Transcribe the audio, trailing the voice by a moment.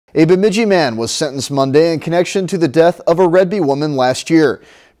A Bemidji man was sentenced Monday in connection to the death of a Redby woman last year.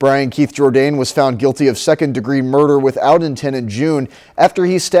 Brian Keith Jourdain was found guilty of second-degree murder without intent in June after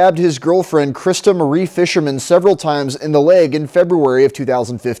he stabbed his girlfriend Krista Marie Fisherman several times in the leg in February of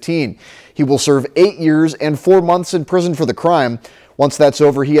 2015. He will serve 8 years and 4 months in prison for the crime. Once that's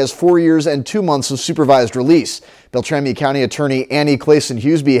over, he has 4 years and 2 months of supervised release. Beltrami County Attorney Annie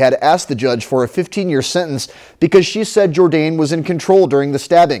Clayson-Huseby had asked the judge for a 15-year sentence because she said Jourdain was in control during the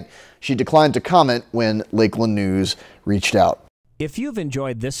stabbing. She declined to comment when Lakeland News reached out. If you've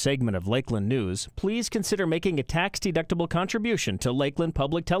enjoyed this segment of Lakeland News, please consider making a tax-deductible contribution to Lakeland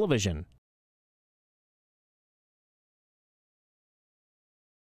Public Television.